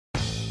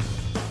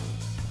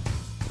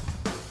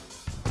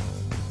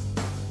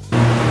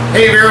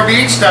Hey Vero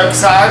Beach, Doug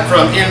Sod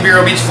from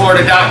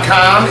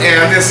InVeroBeachFlorida.com,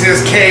 and this is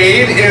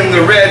Cade in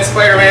the red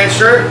Spider-Man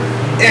shirt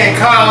and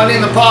Colin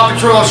in the Paw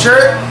Patrol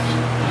shirt.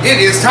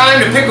 It is time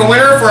to pick a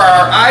winner for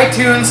our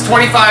iTunes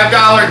 $25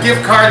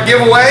 gift card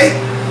giveaway.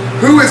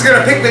 Who is going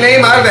to pick the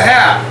name out of the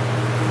hat?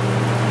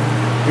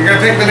 You're going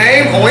to pick the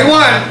name? Only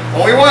one.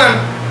 Only one.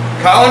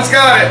 Colin's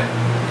got it.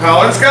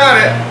 Colin's got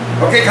it.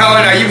 Okay,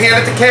 Colin, now you hand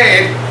it to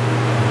Cade.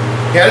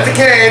 Hand it to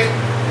Cade.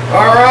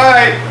 All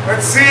right.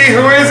 Let's see.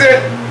 Who is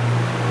it?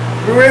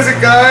 Who is it,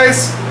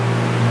 guys?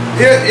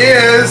 It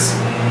is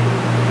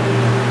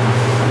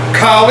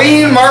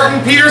Colleen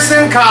Martin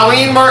Peterson.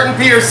 Colleen Martin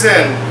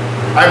Peterson.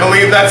 I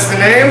believe that's the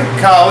name.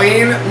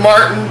 Colleen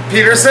Martin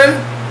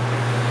Peterson.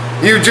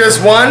 You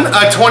just won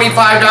a $25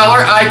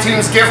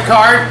 iTunes gift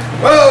card.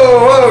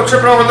 Whoa, whoa,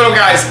 tripping over little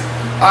guys.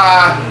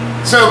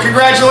 So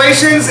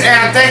congratulations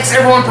and thanks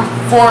everyone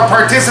for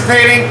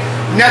participating.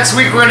 Next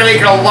week we're going to make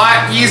it a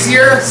lot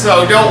easier,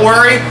 so don't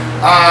worry.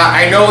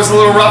 I know it was a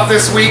little rough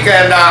this week,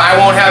 and I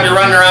won't have you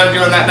running around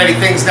doing that many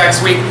things next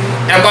week.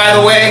 And by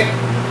the way,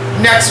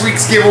 next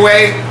week's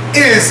giveaway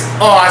is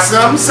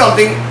awesome,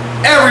 something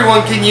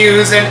everyone can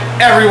use and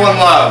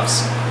everyone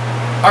loves.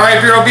 All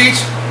right, Vero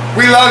Beach,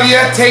 we love you.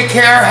 Take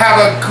care.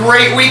 Have a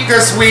great week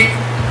this week.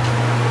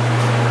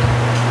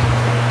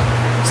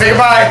 Say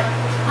goodbye.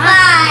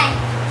 Bye.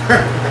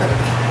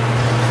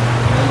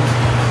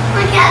 Oh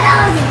my God, that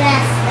was the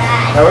best,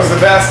 Dad. That was the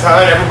best,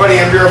 huh? And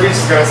everybody in Vero Beach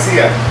is going to see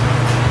it.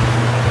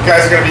 You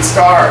guys are going to be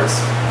stars.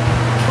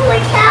 Holy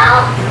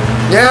cow.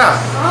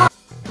 Yeah.